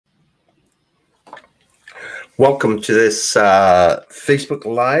Welcome to this Facebook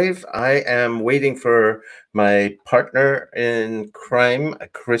Live. I am waiting for my partner in crime,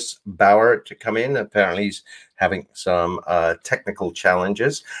 Chris Bauer, to come in. Apparently, he's having some technical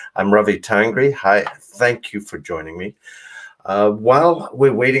challenges. I'm Ravi Tangri. Hi, thank you for joining me. While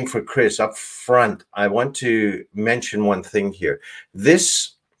we're waiting for Chris up front, I want to mention one thing here.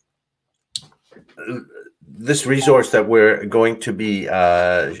 This resource that we're going to be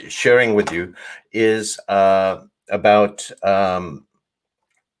sharing with you is about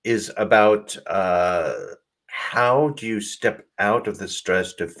how do you step out of the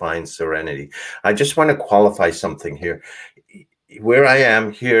stress to find serenity. I just want to qualify something here. Where I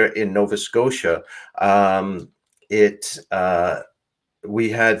am here in Nova Scotia, we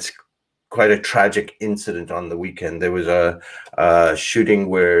had quite a tragic incident on the weekend. There was a shooting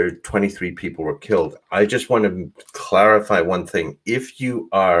where 23 people were killed. I just want to clarify one thing. If you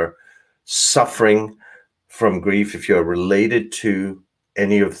are suffering from grief, if you're related to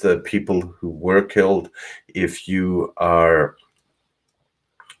any of the people who were killed, if you are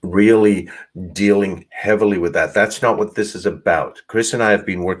really dealing heavily with that, that's not what this is about. Chris and I have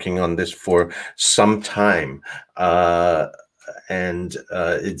been working on this for some time.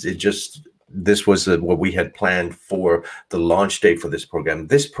 This was what we had planned for the launch date for this program.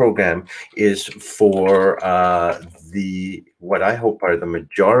 This program is for what I hope are the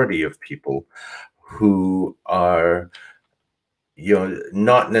majority of people who are,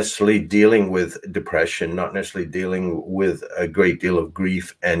 not necessarily dealing with depression, not necessarily dealing with a great deal of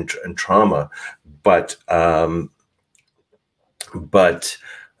grief and trauma, but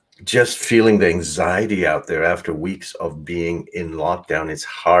just feeling the anxiety out there after weeks of being in lockdown. It's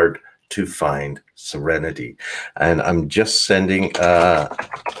hard to find serenity. And I'm just sending a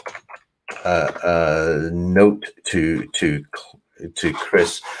note to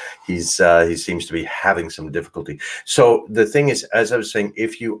Chris. He seems to be having some difficulty. So the thing is, as I was saying,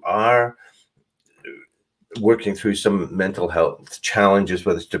 if you are working through some mental health challenges,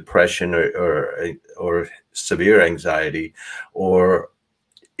 whether it's depression or severe anxiety, or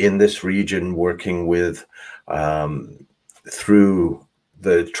in this region working with through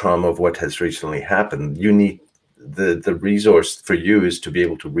the trauma of what has recently happened, you need the resource for you is to be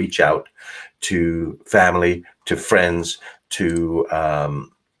able to reach out to family, to friends, to a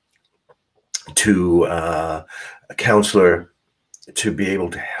counselor, to be able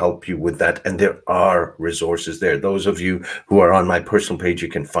to help you with that. And there are resources there. Those of you who are on my personal page, you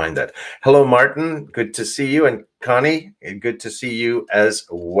can find that. Hello, Martin. Good to see you. And Connie, good to see you as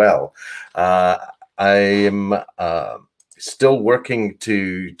well. I am still working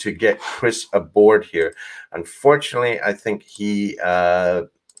to get Chris aboard here. Unfortunately, I think hang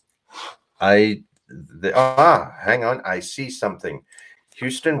on, I see something.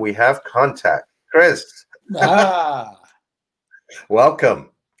 Houston, we have contact. Chris. Welcome.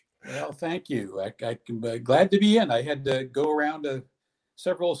 Well, thank you. I'm glad to be in. I had to go around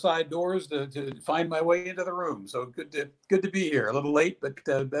several side doors to find my way into the room. So good to be here. A little late, but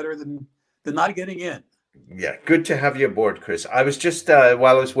better than not getting in. Yeah, good to have you aboard, Chris. I was just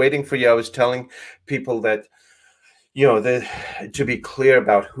while I was waiting for you, I was telling people that to be clear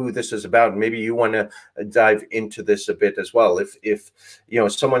about who this is about. Maybe you want to dive into this a bit as well. If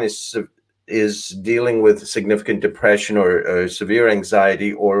someone is dealing with significant depression or severe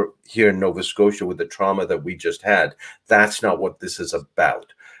anxiety, or here in Nova Scotia with the trauma that we just had, that's not what this is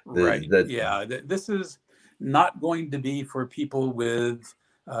about. Right. This is not going to be for people with,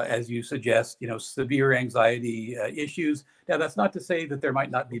 as you suggest, severe anxiety issues. Now, that's not to say that there might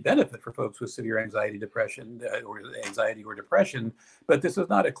not be benefit for folks with severe anxiety, depression, or anxiety or depression, but this is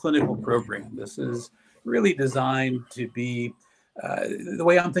not a clinical program. This is really designed to be, the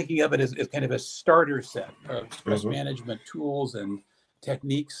way I'm thinking of it is kind of a starter set of stress management tools and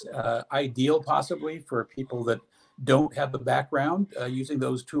techniques, ideal possibly for people that don't have the background using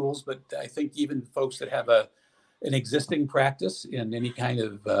those tools. But I think even folks that have an existing practice in any kind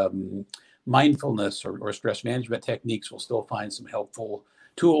of mindfulness or stress management techniques will still find some helpful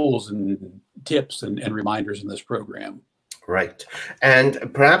tools and tips and reminders in this program. Right.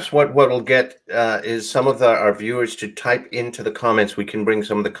 And perhaps what we'll get is some of our viewers to type into the comments. We can bring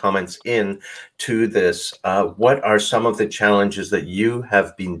some of the comments in to this. What are some of the challenges that you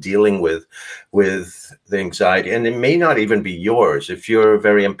have been dealing with the anxiety? And it may not even be yours. If you're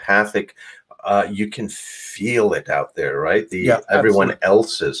very empathic, you can feel it out there, right? Everyone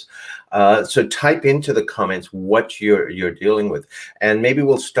else's. So type into the comments what you're dealing with. And maybe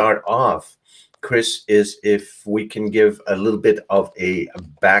we'll start off Chris, is if we can give a little bit of a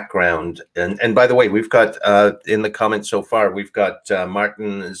background. And by the way, we've got in the comments so far, we've got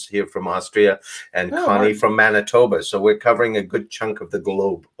Martin is here from Austria and Connie Martin from Manitoba. So we're covering a good chunk of the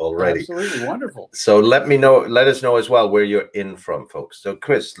globe already. Absolutely wonderful. So let us know as well where you're in from, folks. So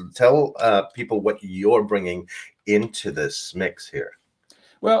Chris, tell people what you're bringing into this mix here.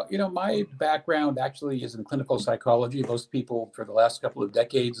 Well, my background actually is in clinical psychology. Most people for the last couple of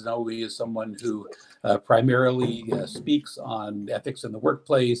decades know me as someone who primarily speaks on ethics in the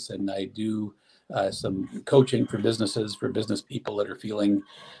workplace, and I do some coaching for businesses, for business people that are feeling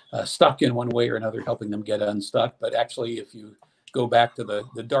stuck in one way or another, helping them get unstuck. But actually, if you go back to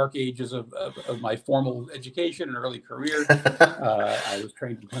the dark ages of my formal education and early career, I was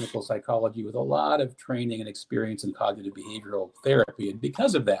trained in clinical psychology with a lot of training and experience in cognitive behavioral therapy. And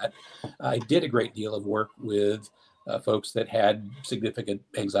because of that, I did a great deal of work with folks that had significant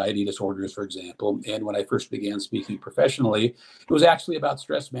anxiety disorders, for example. And when I first began speaking professionally, it was actually about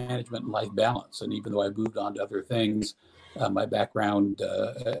stress management and life balance. And even though I moved on to other things, my background,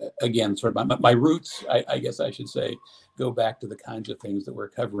 again, sort of my roots, I guess I should say, go back to the kinds of things that we're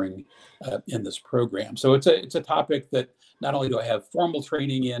covering in this program. So it's a topic that not only do I have formal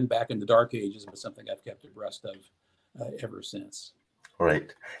training in back in the dark ages, but something I've kept abreast of ever since.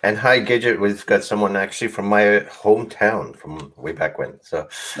 Right. And hi, Gidget. We've got someone actually from my hometown from way back when. So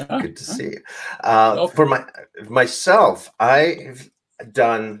good to see you. For myself, I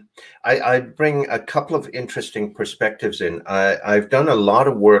bring a couple of interesting perspectives in. I've done a lot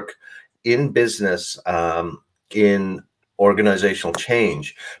of work in business, in organizational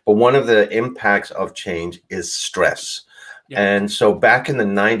change, but one of the impacts of change is stress. Yeah. And so back in the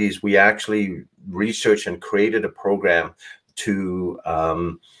 90s, we actually researched and created a program to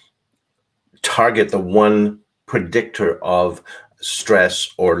target the one predictor of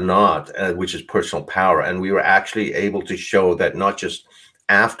stress or not, which is personal power. And we were actually able to show that not just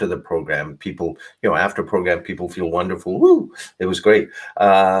after the program, people, after program, people feel wonderful. Woo, it was great.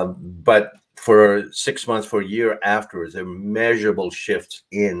 But for 6 months, for a year afterwards, there were measurable shifts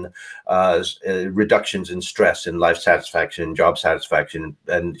in reductions in stress, in life satisfaction, job satisfaction,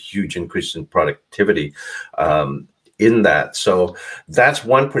 and huge increase in productivity in that. So that's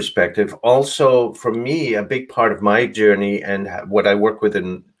one perspective. Also, for me, a big part of my journey and what I work with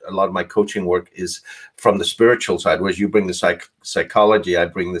in a lot of my coaching work is from the spiritual side, whereas you bring the psychology, I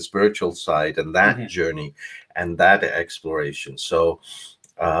bring the spiritual side and that journey and that exploration. So,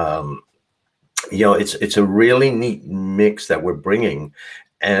 it's a really neat mix that we're bringing.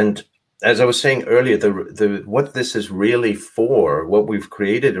 And as I was saying earlier, what this is really for, what we've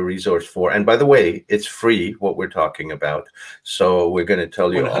created a resource for, and by the way, it's free, what we're talking about. So we're going to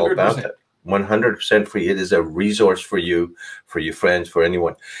tell you 100%. All about it. 100% free. It is a resource for you, for your friends, for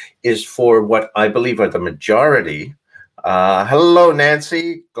anyone, is for what I believe are the majority. Hello,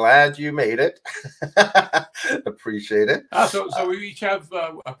 Nancy. Glad you made it. Appreciate it. So we each have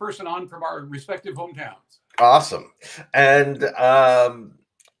a person on from our respective hometowns. Awesome. And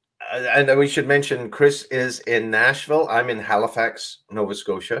we should mention Chris is in Nashville. I'm in Halifax, Nova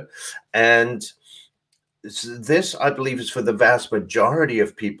Scotia. And this, I believe, is for the vast majority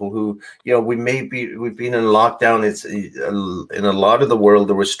of people who, we've been in lockdown. It's in a lot of the world,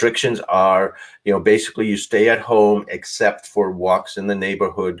 the restrictions are, basically you stay at home except for walks in the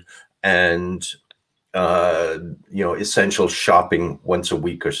neighborhood and, essential shopping once a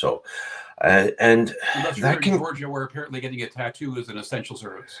week or so. And unless you're in Georgia, where apparently getting a tattoo is an essential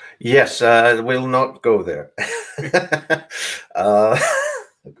service. Yes, we'll not go there.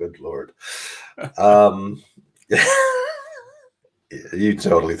 Good Lord. You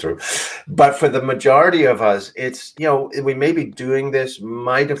totally threw. But for the majority of us, it's, we may be doing this,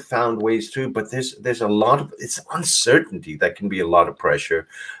 might have found ways through, but there's a lot of, it's uncertainty that can be a lot of pressure.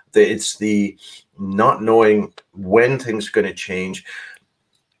 It's the not knowing when things are going to change,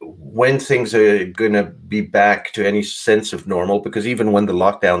 when things are going to be back to any sense of normal, because even when the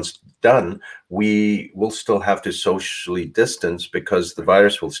lockdown's done, we will still have to socially distance because the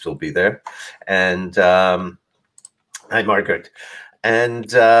virus will still be there. And hi, Margaret.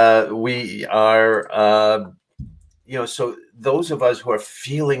 And we are, so those of us who are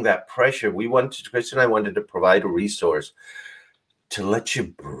feeling that pressure, Chris and I wanted to provide a resource to let you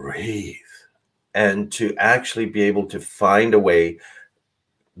breathe and to actually be able to find a way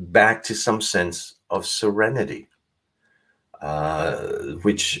back to some sense of serenity,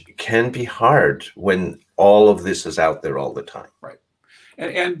 which can be hard when all of this is out there all the time. Right.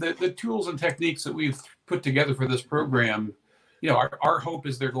 And the tools and techniques that we've put together for this program, our hope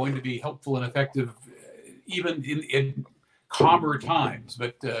is they're going to be helpful and effective even in calmer times.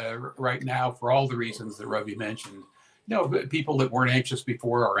 But right now, for all the reasons that Ravi mentioned, people that weren't anxious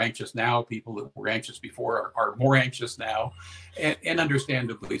before are anxious now. People that were anxious before are more anxious now, and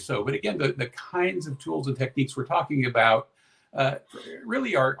understandably so. But again, the kinds of tools and techniques we're talking about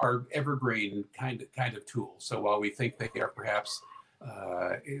really are evergreen kind of tools. So while we think they are perhaps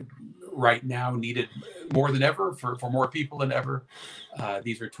right now needed more than ever for more people than ever,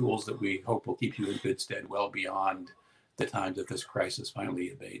 these are tools that we hope will keep you in good stead well beyond the time that this crisis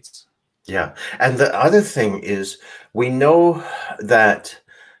finally abates. Yeah. And the other thing is, we know that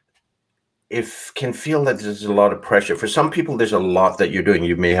can feel that there's a lot of pressure. For some people, there's a lot that you're doing.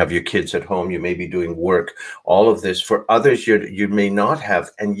 You may have your kids at home, you may be doing work, all of this. For others, you may not have.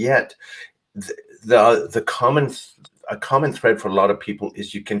 And yet a common thread for a lot of people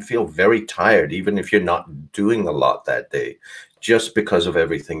is you can feel very tired, even if you're not doing a lot that day, just because of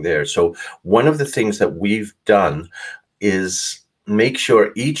everything there. So one of the things that we've done is make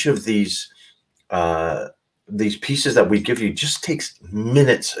sure each of these pieces that we give you just takes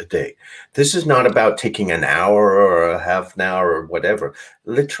minutes a day. This is not about taking an hour or a half an hour or whatever,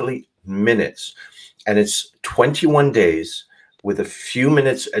 literally minutes. And it's 21 days with a few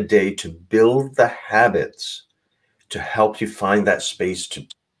minutes a day to build the habits to help you find that space to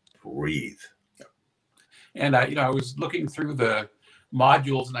breathe. And I was looking through the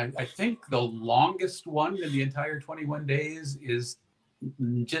modules, and I think the longest one in the entire 21 days is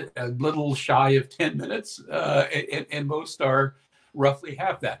just a little shy of 10 minutes, and most are roughly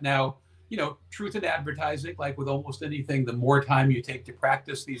half that. Now, truth in advertising, like with almost anything, the more time you take to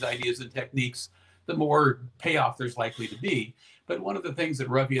practice these ideas and techniques, the more payoff there's likely to be. But one of the things that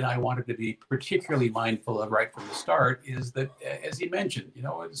Ravi and I wanted to be particularly mindful of right from the start is that, as he mentioned,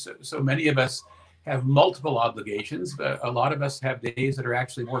 so many of us have multiple obligations. A lot of us have days that are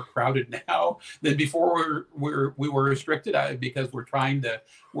actually more crowded now than before we were restricted, because we're trying to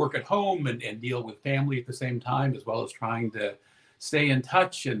work at home and deal with family at the same time, as well as trying to stay in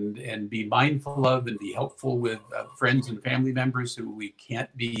touch and be mindful of and be helpful with friends and family members who we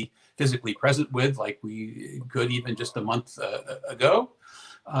can't be physically present with like we could even just a month ago.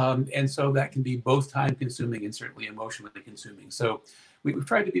 And so that can be both time consuming and certainly emotionally consuming. So we've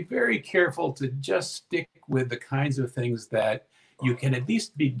tried to be very careful to just stick with the kinds of things that you can at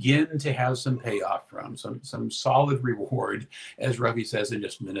least begin to have some payoff from, some solid reward, as Ravi says, in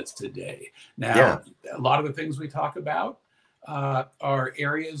just minutes a day. Now, a lot of the things we talk about are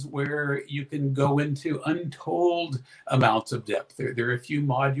areas where you can go into untold amounts of depth. There are a few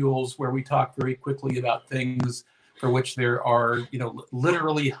modules where we talk very quickly about things for which there are,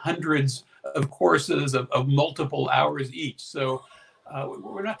 literally hundreds of courses of multiple hours each. So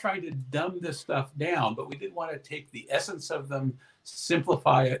we're not trying to dumb this stuff down, but we did want to take the essence of them,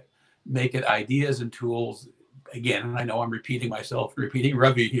 simplify it, make it ideas and tools. Again, and I know I'm repeating myself, repeating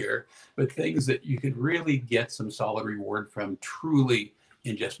Ravi here, but things that you could really get some solid reward from truly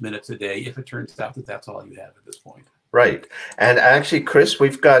in just minutes a day, if it turns out that that's all you have at this point. Right. And actually, Chris,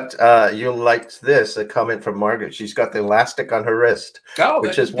 we've got, you'll like this, a comment from Margaret. She's got the elastic on her wrist,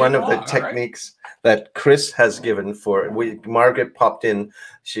 which is one of the techniques that Chris has given for, Margaret popped in,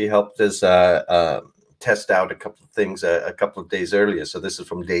 she helped us test out a couple of things a couple of days earlier. So this is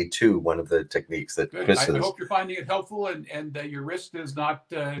from day 2, one of the techniques that Chris has. I hope you're finding it helpful and your wrist is not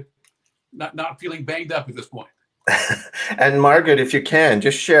feeling banged up at this point. And Margaret, if you can,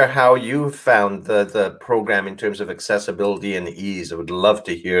 just share how you found the program in terms of accessibility and ease. I would love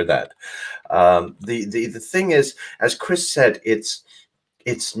to hear that. The thing is, as Chris said, it's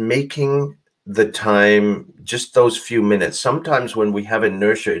making the time, just those few minutes. Sometimes when we have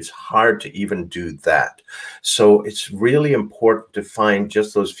inertia, it's hard to even do that. So it's really important to find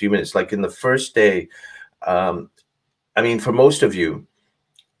just those few minutes. Like in the first day, I mean, for most of you,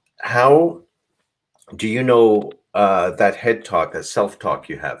 how do you know that head talk, that self-talk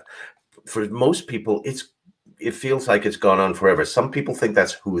you have? For most people, it feels like it's gone on forever. Some people think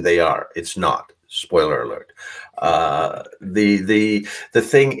that's who they are. It's not. Spoiler alert. The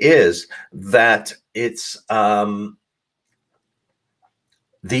thing is that it's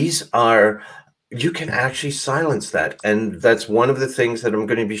these are, you can actually silence that, and that's one of the things that I'm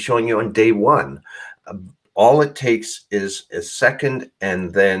going to be showing you on day 1. All it takes is a second,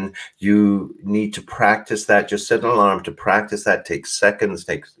 and then you need to practice that. Just set an alarm to practice that. Takes seconds,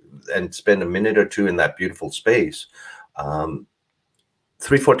 and spend a minute or 2 in that beautiful space,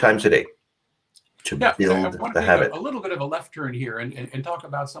 3-4 times a day to build the habit. A little bit of a left turn here and talk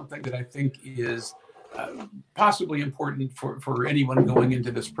about something that I think is possibly important for anyone going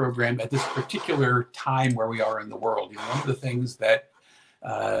into this program at this particular time where we are in the world. One of the things that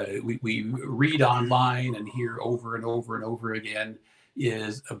we read online and hear over and over and over again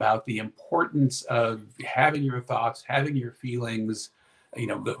is about the importance of having your thoughts, having your feelings,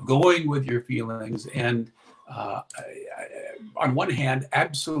 going with your feelings. And on one hand,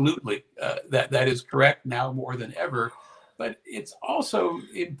 absolutely, that is correct now more than ever. But it's also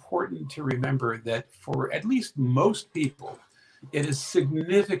important to remember that for at least most people, it is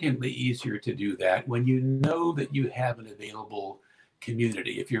significantly easier to do that when you know that you have an available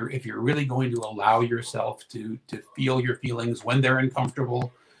community. If you're really going to allow yourself to feel your feelings when they're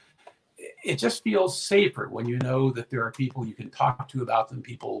uncomfortable, it just feels safer when you know that there are people you can talk to about them,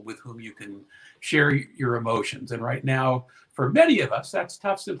 people with whom you can share your emotions. And right now, for many of us, that's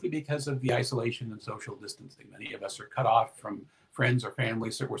tough simply because of the isolation and social distancing. Many of us are cut off from friends or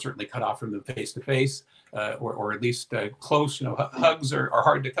family, so we're certainly cut off from them face to face, or at least close. Hugs are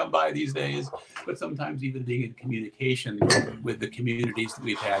hard to come by these days, but sometimes even being in communication with the communities that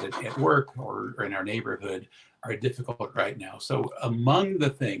we've had at work or in our neighborhood are difficult right now. So among the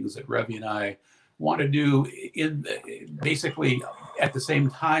things that Ravi and I want to do basically at the same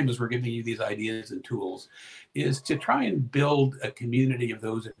time as we're giving you these ideas and tools is to try and build a community of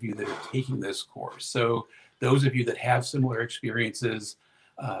those of you that are taking this course. So those of you that have similar experiences,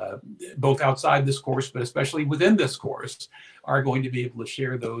 both outside this course, but especially within this course, are going to be able to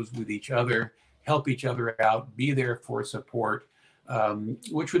share those with each other, help each other out, be there for support,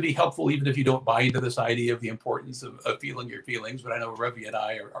 which would be helpful even if you don't buy into this idea of the importance of feeling your feelings. But I know Ravi and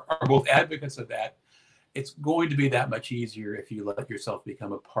I are both advocates of that. It's going to be that much easier if you let yourself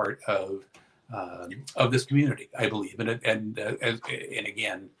become a part of this community, I believe. And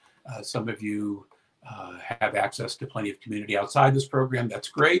again, some of you have access to plenty of community outside this program. That's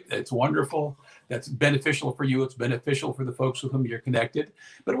great. It's wonderful. That's beneficial for you. It's beneficial for the folks with whom you're connected.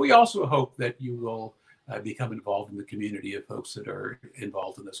 But we also hope that you will become involved in the community of folks that are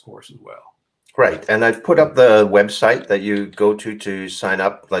involved in this course as well. Right. And I've put up the website that you go to sign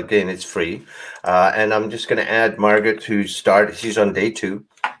up. Again, it's free. And I'm just going to add Margaret, she's on day 2,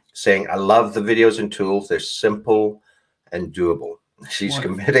 saying, I love the videos and tools. They're simple and doable. She's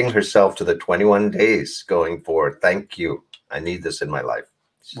wonderful. Committing herself to the 21 days going forward. Thank you. I need this in my life.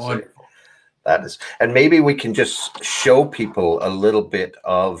 Wonderful. That is. And maybe we can just show people a little bit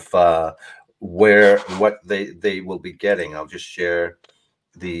of what they will be getting. I'll just share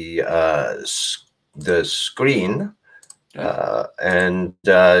the screen and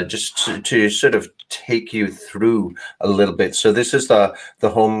just to sort of take you through a little bit. So this is the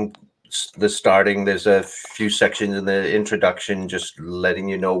home, the starting. There's a few sections in the introduction, just letting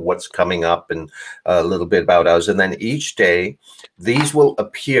you know what's coming up and a little bit about us. And then each day, these will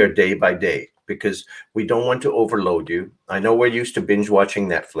appear day by day because we don't want to overload you. I know we're used to binge watching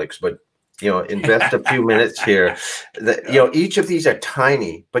Netflix, but invest a few minutes here. Each of these are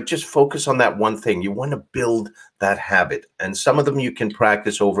tiny, but just focus on that one thing. You want to build that habit, and some of them you can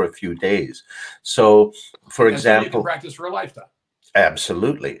practice over a few days. So, for example, you can practice for a lifetime.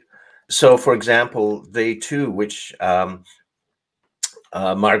 Absolutely. So, for example, day 2, which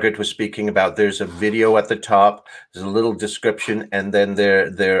Margaret was speaking about, there's a video at the top, there's a little description, and then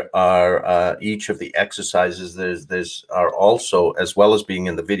there are each of the exercises. There's are also, as well as being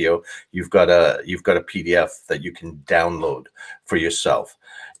in the video, you've got a PDF that you can download for yourself.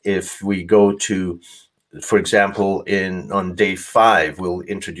 If we go to, for example, on day 5, we'll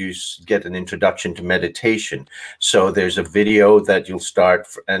get an introduction to meditation. So there's a video that you'll start,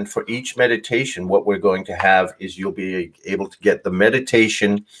 and for each meditation, what we're going to have is you'll be able to get the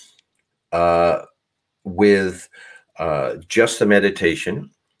meditation with just the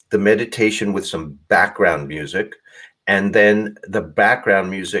meditation with some background music, and then the background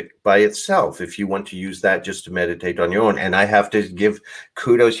music by itself, if you want to use that just to meditate on your own. And I have to give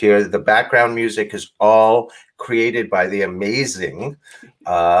kudos here. The background music is all created by the amazing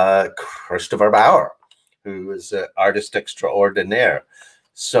Christopher Bauer, who is an artist extraordinaire.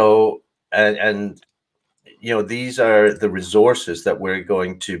 So, and these are the resources that we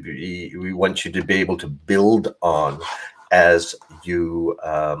want you to be able to build on as you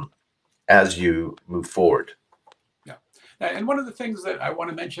move forward. And one of the things that I want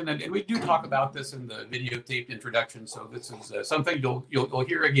to mention, and we do talk about this in the videotaped introduction, so this is something you'll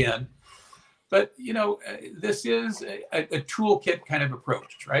hear again. But this is a toolkit kind of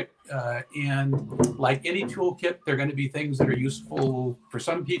approach, right? And like any toolkit, there are going to be things that are useful for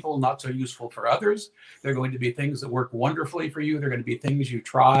some people, not so useful for others. There are going to be things that work wonderfully for you. There are going to be things you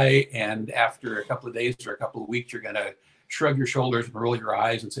try, and after a couple of days or a couple of weeks, you're going to shrug your shoulders and roll your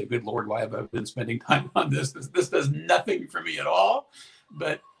eyes and say, good Lord, why have I been spending time on this? This does nothing for me at all.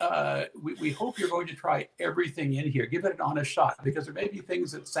 But we hope you're going to try everything in here. Give it an honest shot, because there may be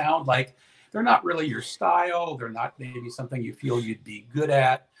things that sound like they're not really your style. They're not maybe something you feel you'd be good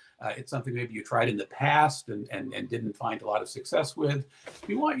at. It's something maybe you tried in the past and didn't find a lot of success with.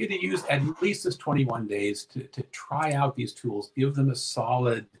 We want you to use at least this 21 days to try out these tools, give them a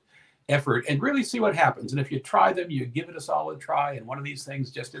solid effort, and really see what happens. And if you try them, you give it a solid try, and one of these things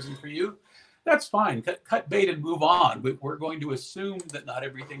just isn't for you, that's fine. Cut bait and move on. But we're going to assume that not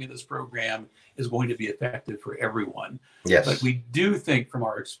everything in this program is going to be effective for everyone. Yes. But we do think from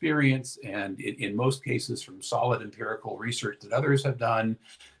our experience, and in most cases from solid empirical research that others have done,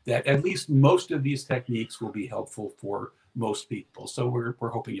 that at least most of these techniques will be helpful for most people. So we're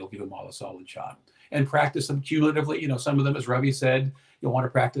hoping you'll give them all a solid shot and practice them cumulatively. You know, some of them, as Ravi said, you'll want to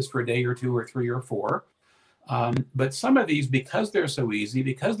practice for a day or two or three or four. But some of these, because they're so easy,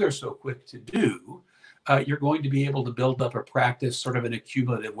 because they're so quick to do, you're going to be able to build up a practice sort of in a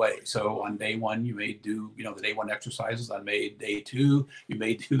cumulative way. So on day one, you may do, you know, the day one exercises. On day two, you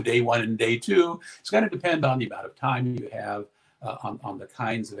may do day one and day two. It's going to depend on the amount of time you have, on the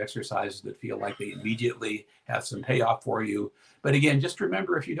kinds of exercises that feel like they immediately have some payoff for you. But again, just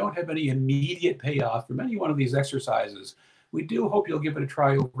remember, if you don't have any immediate payoff from any one of these exercises, we do hope you'll give it a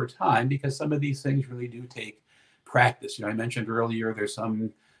try over time, because some of these things really do take practice. You know, I mentioned earlier, there's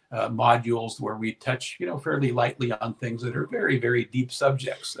some modules where we touch, you know, fairly lightly on things that are very, very deep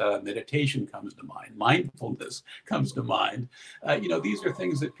subjects. Meditation comes to mind. Mindfulness comes to mind. You know, these are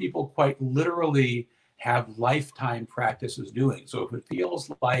things that people quite literally have lifetime practices doing. So if it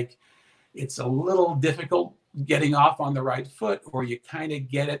feels like it's a little difficult getting off on the right foot, or you kind of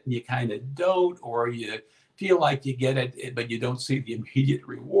get it and you kind of don't, or you feel like you get it, but you don't see the immediate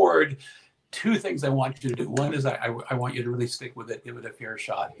reward, two things I want you to do. One is I want you to really stick with it, give it a fair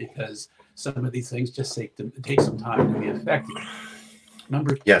shot, because some of these things just take some time to be effective.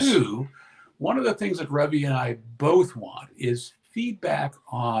 Number two, one of the things that Ravi and I both want is feedback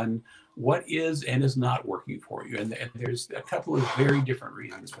on what is and is not working for you. And there's a couple of very different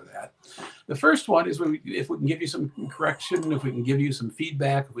reasons for that. The first one is if we can give you some correction, if we can give you some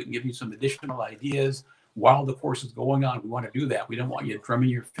feedback, if we can give you some additional ideas while the course is going on, we want to do that. We don't want you drumming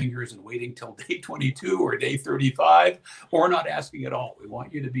your fingers and waiting till day 22 or day 35, or not asking at all. We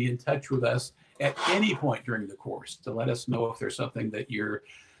want you to be in touch with us at any point during the course to let us know if there's something that you're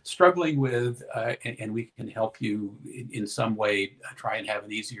struggling with, and we can help you in some way try and have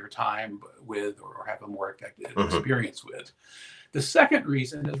an easier time with, or have a more effective experience with. The second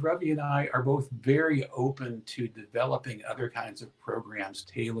reason is Ravi and I are both very open to developing other kinds of programs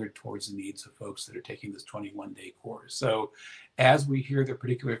tailored towards the needs of folks that are taking this 21-day course. So as we hear the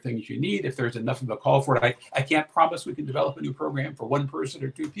particular things you need, if there's enough of a call for it, I can't promise we can develop a new program for one person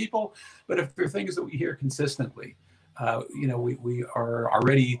or two people, but if there are things that we hear consistently, you know, we are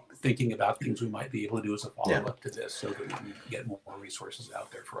already thinking about things we might be able to do as a follow-up to this, so that we can get more resources out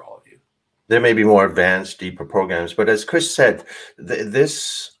there for all of you. There may be more advanced, deeper programs, but as Chris said,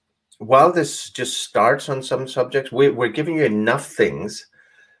 while this just starts on some subjects, we're giving you enough things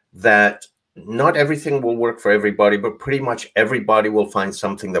that not everything will work for everybody, but pretty much everybody will find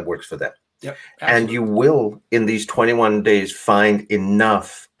something that works for them. Yep, and you will, in these 21 days, find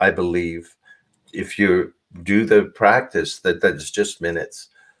enough, I believe, if you do the practice that's just minutes,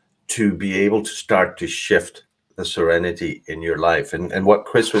 to be able to start to shift the serenity in your life. And what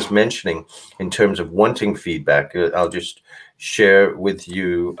Chris was mentioning in terms of wanting feedback, I'll just share with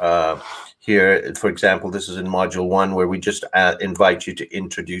you here. For example, this is in module 1, where we just invite you to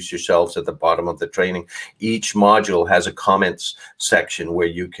introduce yourselves at the bottom of the training. Each module has a comments section where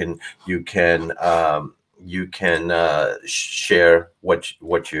you can share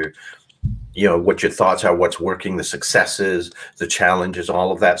what your thoughts are, what's working, the successes, the challenges,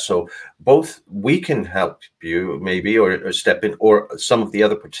 all of that. So both we can help you maybe, or step in, or some of the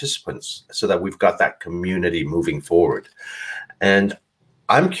other participants, so that we've got that community moving forward. And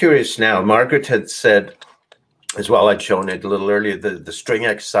I'm curious now, Margaret had said as well, I'd shown it a little earlier, the string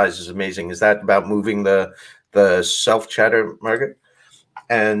exercise is amazing. Is that about moving the self-chatter, Margaret?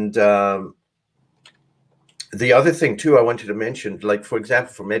 And the other thing too, I wanted to mention, like, for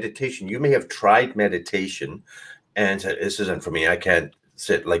example, for meditation, you may have tried meditation and said, this isn't for me, I can't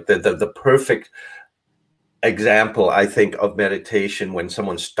sit. Like the perfect example, I think, of meditation when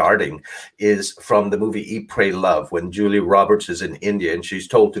someone's starting is from the movie Eat, Pray, Love, when Julia Roberts is in India and she's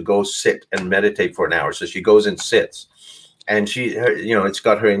told to go sit and meditate for an hour. So she goes and sits. and it's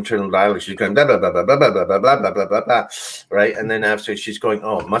got her internal dialogue. She's going blah blah blah blah blah blah blah blah blah blah blah blah, right? And then after she's going,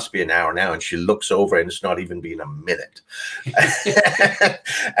 oh, it must be an hour now, and she looks over, and it's not even been a minute.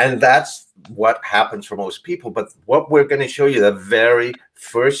 And that's what happens for most people. But what we're going to show you the very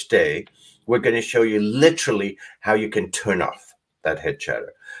first day, we're going to show you literally how you can turn off that head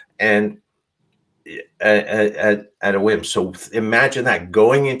chatter, and at a whim. So imagine that,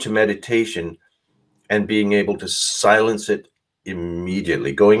 going into meditation and being able to silence it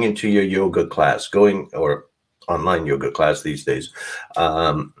immediately, going into your yoga class, or online yoga class these days,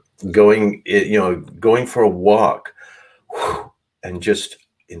 going for a walk, and just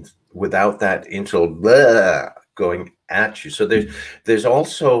without that internal blah going at you. So there's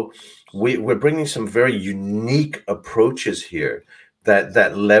also, we're bringing some very unique approaches here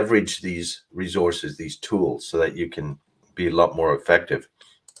that leverage these resources, these tools, so that you can be a lot more effective.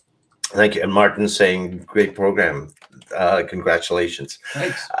 Thank you. And Martin's saying, great program. Congratulations.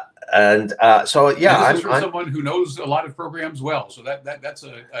 Thanks. And so, yeah. And this is from someone who knows a lot of programs well. So that's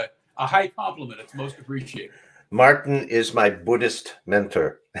a high compliment. It's most appreciated. Martin is my Buddhist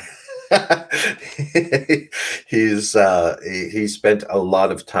mentor. He spent a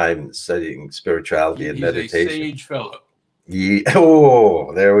lot of time studying spirituality and meditation. He's a sage fellow.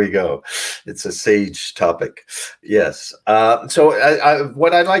 Oh, there we go. It's a sage topic. Yes. So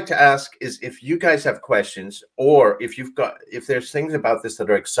what I'd like to ask is, if you guys have questions, or if there's things about this that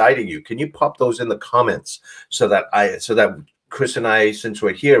are exciting you, can you pop those in the comments so that Chris and I, since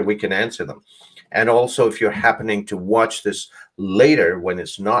we're here, we can answer them. And also, if you're happening to watch this later when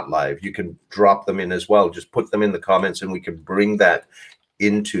it's not live, you can drop them in as well. Just put them in the comments, and we can bring that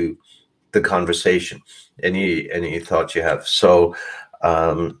into the conversation. Any thoughts you have? So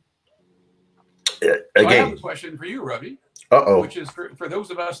again, I have a question for you, Ravi. Which is for those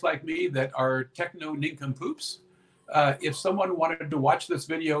of us like me that are techno nincompoops. If someone wanted to watch this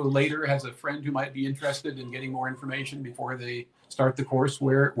video later, has a friend who might be interested in getting more information before they start the course,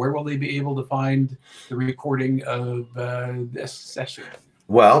 where will they be able to find the recording of this session?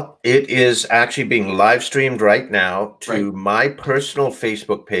 Well, it is actually being live streamed right now to my personal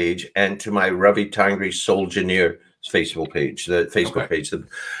Facebook page and to my Ravi Tangri Soulgineer Facebook page, page.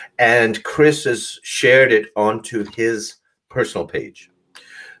 And Chris has shared it onto his personal page.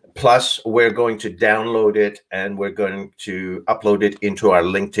 Plus, we're going to download it, and we're going to upload it into our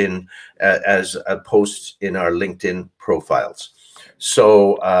LinkedIn as a post in our LinkedIn profiles.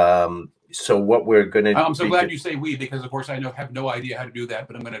 So what we're going to I'm so glad you say we, because of course I have no idea how to do that,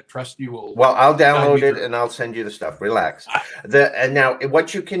 but I'm going to trust you. Well, I'll download it and I'll send you the stuff. Relax. And now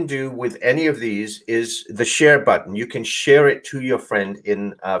what you can do with any of these is the share button. You can share it to your friend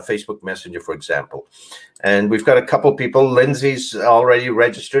in Facebook Messenger, for example. And we've got a couple people. Lindsay's already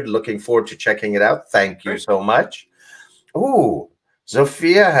registered. Looking forward to checking it out. Thank you so much. Ooh,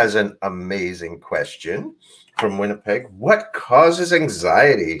 Sophia has an amazing question from Winnipeg. What causes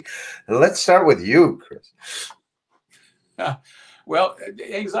anxiety? Let's start with you, Chris. Well,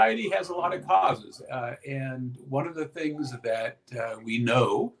 anxiety has a lot of causes. And one of the things that we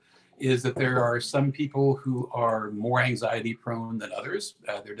know is that there are some people who are more anxiety prone than others.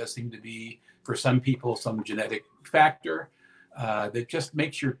 There does seem to be, for some people, some genetic factor that just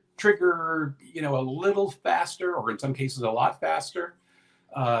makes your trigger, a little faster, or in some cases, a lot faster.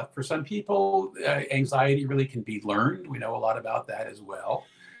 For some people, anxiety really can be learned. We know a lot about that as well.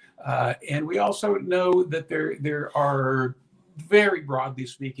 And we also know that there are, very broadly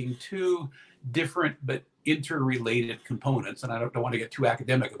speaking, two different but interrelated components. And I don't want to get too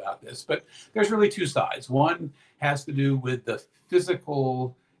academic about this, but there's really two sides. One has to do with the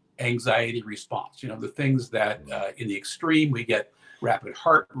physical anxiety response. The things that in the extreme, we get rapid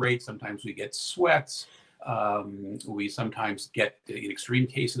heart rate. Sometimes we get sweats. We sometimes get, in extreme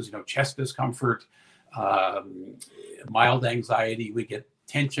cases, chest discomfort, mild anxiety. We get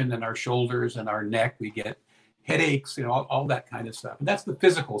tension in our shoulders and our neck. We get headaches, all that kind of stuff. And that's the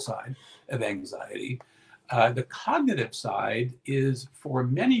physical side of anxiety. The cognitive side is, for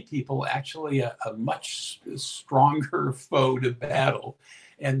many people, actually a much stronger foe to battle.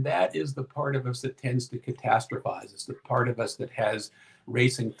 And that is the part of us that tends to catastrophize. It's the part of us that has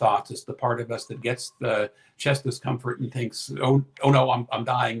racing thoughts. It's the part of us that gets the chest discomfort and thinks, oh no, I'm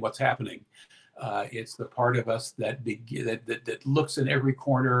dying. What's happening? It's the part of us that looks in every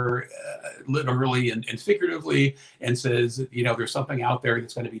corner, literally and figuratively, and says, there's something out there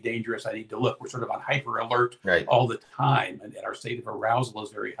that's going to be dangerous. I need to look. We're sort of on hyper alert all the time, and our state of arousal is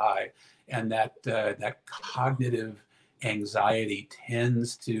very high. And that cognitive anxiety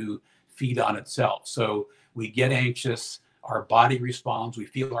tends to feed on itself. So we get anxious. our body responds, we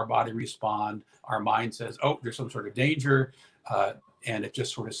feel our body respond, our mind says, oh, there's some sort of danger, and it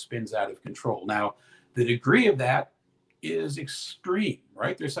just sort of spins out of control. Now, the degree of that is extreme,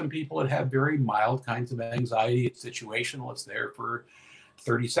 right? There's some people that have very mild kinds of anxiety. It's situational. It's there for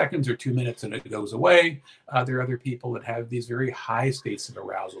 30 seconds or 2 minutes and it goes away. There are other people that have these very high states of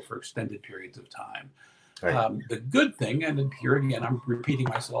arousal for extended periods of time. Right. The good thing, and here again, I'm repeating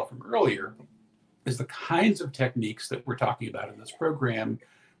myself from earlier, is the kinds of techniques that we're talking about in this program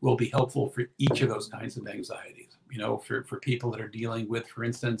will be helpful for each of those kinds of anxieties. You know, for people that are dealing with, for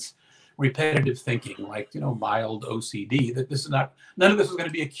instance, repetitive thinking, like, you know, mild OCD, that this is not, none of this is going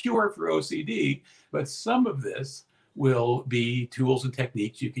to be a cure for OCD, but some of this will be tools and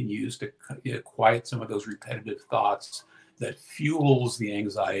techniques you can use to, you know, quiet some of those repetitive thoughts that fuels the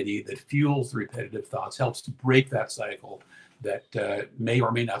anxiety, that fuels the repetitive thoughts, helps to break that cycle that may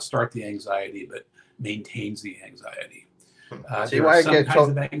or may not start the anxiety, but maintains the anxiety. There are some kinds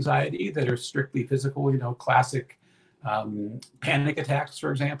of anxiety that are strictly physical, you know, classic panic attacks,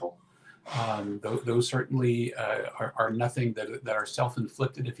 for example. Those certainly are nothing that are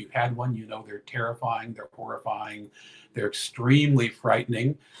self-inflicted. If you've had one, you know they're terrifying, they're horrifying, they're extremely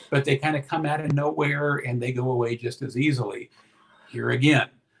frightening, but they kind of come out of nowhere and they go away just as easily. Here again,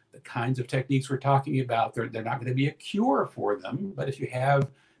 the kinds of techniques we're talking about, they're not going to be a cure for them, but if you have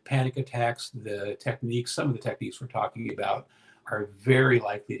panic attacks, some of the techniques we're talking about are very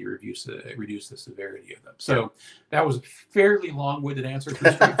likely to reduce the severity of them. So that was a fairly long-winded answer to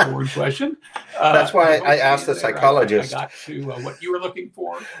a straightforward question. That's why I asked the psychologist. I got to what you were looking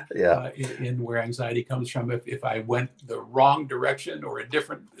for. Yeah. In where anxiety comes from. If I went the wrong direction or a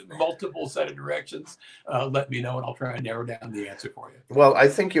different, multiple set of directions, let me know and I'll try and narrow down the answer for you. Well, I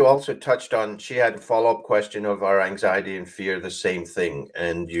think you also touched on, she had a follow-up question of our anxiety and fear, the same thing.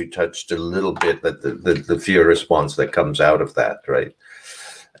 And you touched a little bit that the fear response that comes out of that. Right.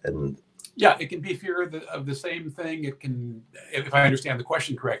 And yeah, it can be fear of the same thing. It can, if I understand the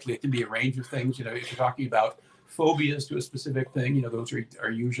question correctly, it can be a range of things. You know, if you're talking about phobias to a specific thing, you know, those are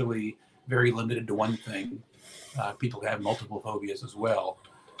usually very limited to one thing. People have multiple phobias as well.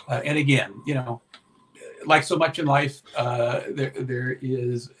 And again, you know, like so much in life, there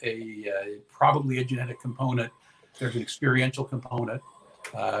is probably a genetic component. There's an experiential component.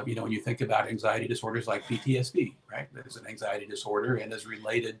 You know, when you think about anxiety disorders like PTSD, right? There's an anxiety disorder and is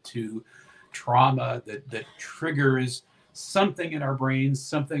related to trauma that triggers something in our brains,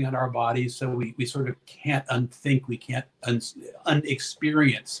 something in our bodies. So we sort of can't unthink, we can't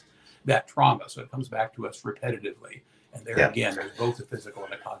unexperience that trauma. So it comes back to us repetitively. And there again, there's both a physical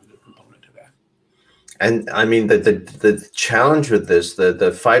and a cognitive component to that. And I mean, the challenge with this,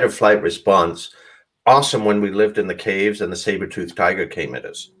 the fight or flight response, awesome when we lived in the caves and the saber-toothed tiger came at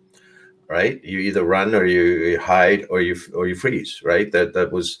us, right? You either run or you hide or you freeze, right? That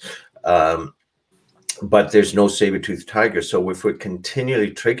was, but there's no saber-toothed tiger. So if we're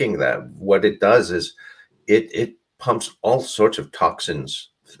continually triggering that, what it does is it pumps all sorts of toxins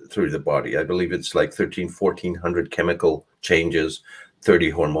through the body. I believe it's like 1,400 chemical changes,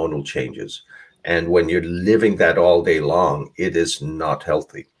 30 hormonal changes. And when you're living that all day long, it is not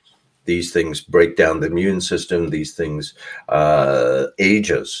healthy. These things break down the immune system. These things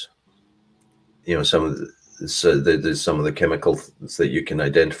age us. You know, there's some of the chemicals that you can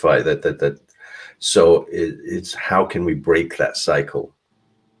identify that. So it's how can we break that cycle?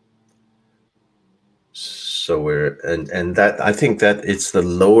 So and that I think that it's the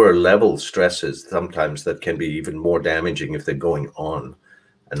lower level stresses sometimes that can be even more damaging if they're going on.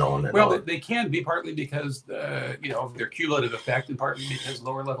 And on and well, on. They can be partly because you know, their cumulative effect, and partly because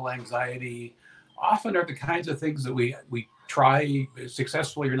lower level anxiety often are the kinds of things that we try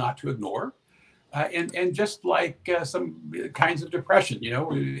successfully or not to ignore, and just like some kinds of depression, you know,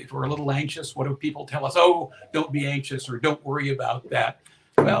 if we're a little anxious, what do people tell us? Oh, don't be anxious or don't worry about that.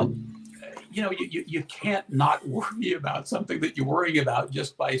 Well, you know, you can't not worry about something that you're worrying about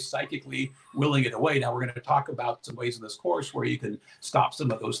just by psychically willing it away. Now, we're going to talk about some ways in this course where you can stop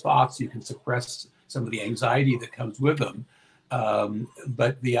some of those thoughts. You can suppress some of the anxiety that comes with them.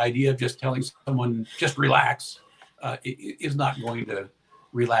 But the idea of just telling someone, just relax, is not going to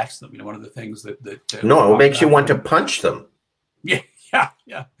relax them. You know, one of the things that no, it makes you want to punch them. Yeah.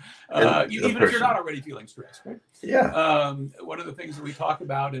 Even if you're not already feeling stressed, right? Yeah. One of the things that we talk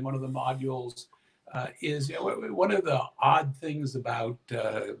about in one of the modules is, you know, one of the odd things about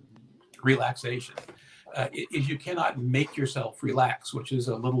relaxation is you cannot make yourself relax, which is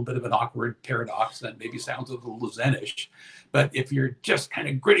a little bit of an awkward paradox that maybe sounds a little Zenish. But if you're just kind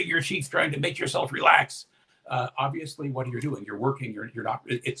of gritting your teeth trying to make yourself relax, obviously what you're doing, you're working, you're not,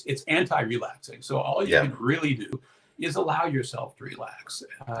 it's anti-relaxing. So all you can really do is allow yourself to relax.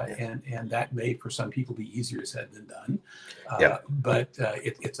 And that may, for some people, be easier said than done. But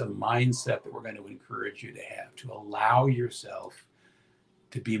it's a mindset that we're going to encourage you to have, to allow yourself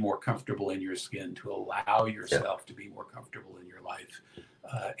to be more comfortable in your skin, to allow yourself to be more comfortable in your life.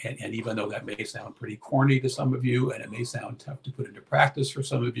 And even though that may sound pretty corny to some of you, and it may sound tough to put into practice for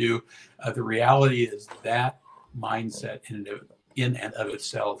some of you, the reality is that mindset in and of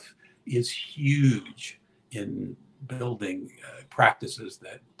itself is huge in building practices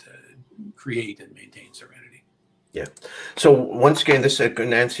that create and maintain serenity. Yeah. So once again, this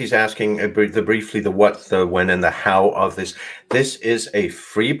Nancy's asking briefly the what, the when, and the how of this. This is a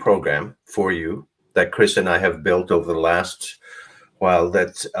free program for you that Chris and I have built over the last while.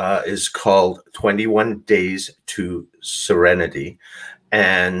 That is called 21 Days to Serenity,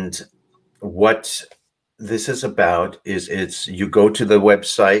 and what this is about is you go to the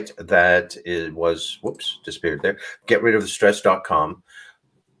website that disappeared there, getridofthestress.com,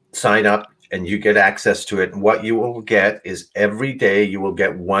 sign up, and you get access to it. And what you will get is every day you will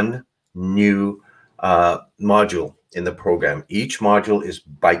get one new module in the program. Each module is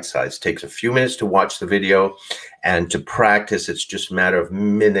bite-sized, takes a few minutes to watch the video, and to practice, it's just a matter of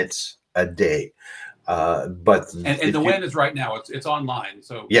minutes a day. But the when is right now. It's online.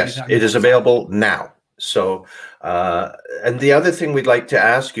 So yes, it is available now. So, and the other thing we'd like to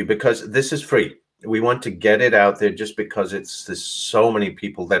ask you, because this is free, we want to get it out there just because there's so many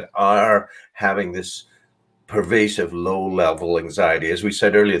people that are having this pervasive low-level anxiety. As we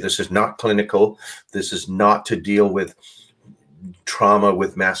said earlier, this is not clinical. This is not to deal with trauma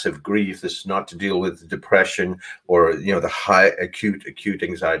with massive grief. This is not to deal with depression or, the high acute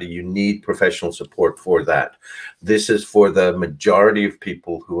anxiety. You need professional support for that. This is for the majority of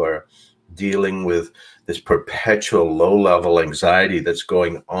people who are dealing with this perpetual low-level anxiety that's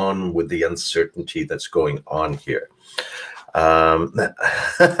going on with the uncertainty that's going on here.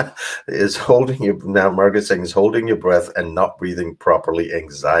 Is holding your, now Margaret's saying, is holding your breath and not breathing properly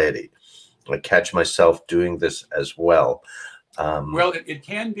anxiety. I catch myself doing this as well. Well, it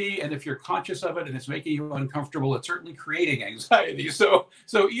can be, and if you're conscious of it and it's making you uncomfortable, it's certainly creating anxiety. So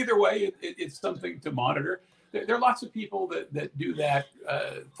either way, it's something to monitor. There are lots of people that do that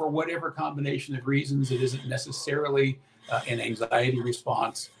for whatever combination of reasons. It isn't necessarily an anxiety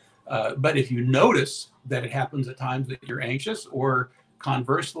response. But if you notice that it happens at times that you're anxious, or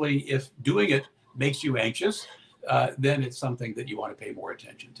conversely, if doing it makes you anxious, then it's something that you want to pay more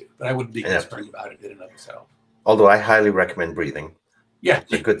attention to. But I wouldn't be concerned about it in and of itself. Although I highly recommend breathing. Yeah,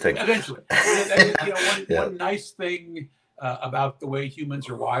 it's a good thing. Eventually. One nice thing about the way humans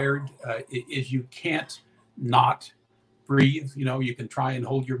are wired is you can't not breathe. You can try and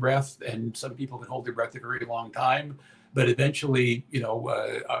hold your breath, and some people can hold their breath a very long time, but eventually,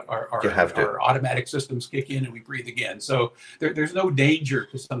 our automatic systems kick in and we breathe again. So there's no danger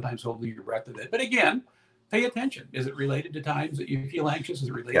to sometimes holding your breath a bit. But again, pay attention. Is it related to times that you feel anxious? Is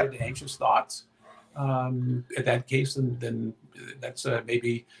it related to anxious thoughts? In that case, then that's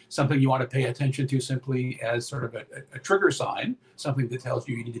maybe something you want to pay attention to, simply as sort of a trigger sign, something that tells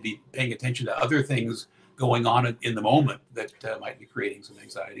you need to be paying attention to other things going on in the moment that might be creating some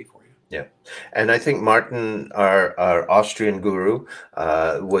anxiety for you. Yeah. And I think Martin, our Austrian guru,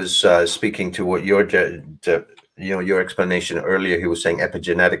 was speaking to what your explanation earlier. He was saying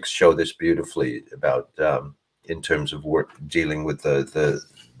epigenetics show this beautifully about in terms of dealing with the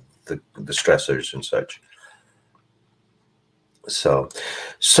stressors and such. So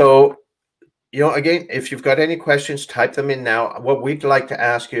again, if you've got any questions, type them in now. What we'd like to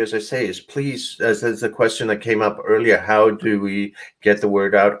ask you, as I say, is please, as there's a question that came up earlier, how do we get the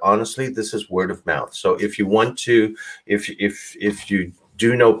word out? Honestly, this is word of mouth. So if you want to, if you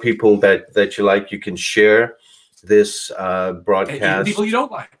do know people that you like, you can share this broadcast. And people you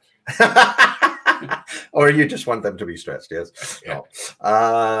don't like. Or you just want them to be stressed, yes. Yeah.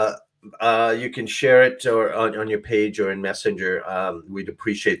 No. You can share it or on your page or in Messenger. We'd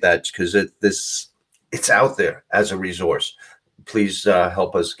appreciate that, because it's out there as a resource. Please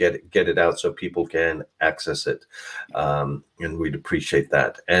help us get it out so people can access it, and we'd appreciate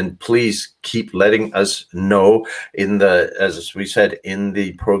that. And please keep letting us know as we said, in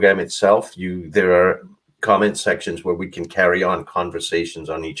the program itself. There are comment sections where we can carry on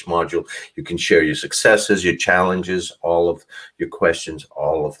conversations on each module. You can share your successes, your challenges, all of your questions,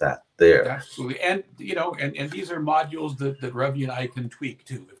 all of that there. Absolutely. And and these are modules that Ravi and I can tweak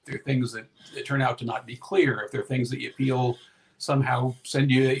too. If there are things that turn out to not be clear, if there are things that you feel somehow send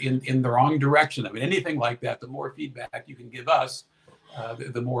you in the wrong direction, I mean, anything like that, the more feedback you can give us,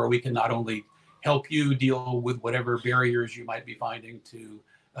 the more we can not only help you deal with whatever barriers you might be finding to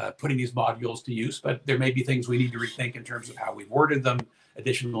putting these modules to use. But there may be things we need to rethink in terms of how we've worded them,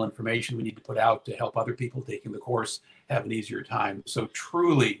 additional information we need to put out to help other people taking the course have an easier time. So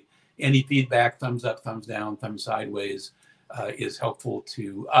truly, any feedback, thumbs up, thumbs down, thumbs sideways, is helpful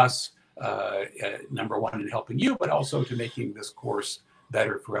to us, number one, in helping you, but also to making this course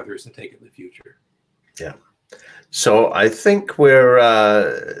better for others to take in the future. Yeah. So I think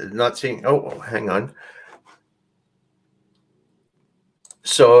we're not seeing, oh, hang on.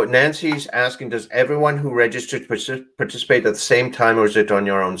 So Nancy's asking, does everyone who registered participate at the same time, or is it on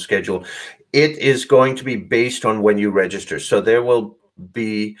your own schedule? It is going to be based on when you register. So there will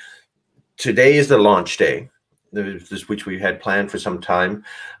be, today is the launch day, which we had planned for some time.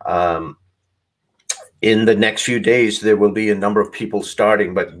 In the next few days, there will be a number of people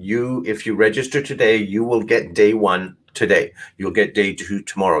starting, but if you register today, you will get day one today. You'll get day two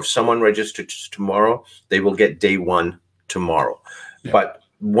tomorrow. If someone registers tomorrow, they will get day one tomorrow. Yeah. But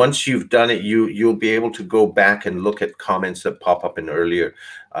once you've done it, you'll be able to go back and look at comments that pop up in earlier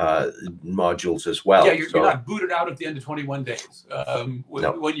modules as well. Yeah, you're not booted out at the end of 21 days.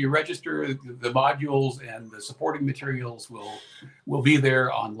 When you register, the modules and the supporting materials will be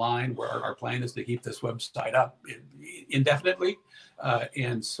there online, where our plan is to keep this website up indefinitely.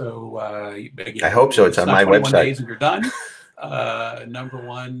 And so again, I hope so. It's on my 21 website. Days and you're done. Number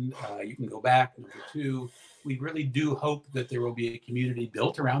one, you can go back. Number two, we really do hope that there will be a community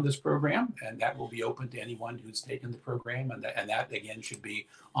built around this program, and that will be open to anyone who's taken the program, and that again should be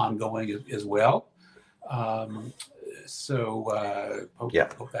ongoing as well. Hope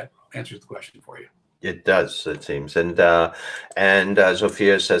that answers the question for you. It does, it seems, and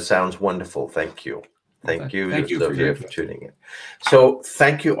Sophia says, sounds wonderful. Thank you. Thank you, Sophia, for tuning in. So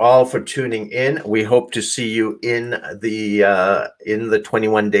thank you all for tuning in. We hope to see you in the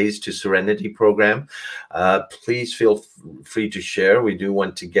 21 Days to Serenity program. Please feel free to share. We do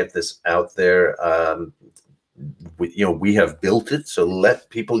want to get this out there. We have built it, so let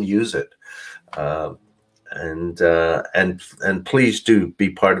people use it. And please do be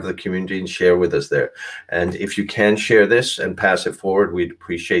part of the community and share with us there. And if you can share this and pass it forward, we'd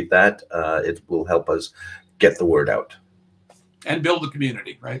appreciate that. It will help us get the word out and build the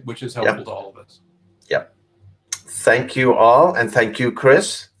community, right? Which is helpful to all of us. Yep. Thank you all, and thank you,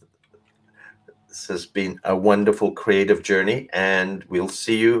 Chris. This has been a wonderful creative journey, and we'll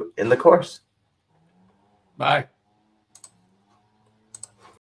see you in the course. Bye.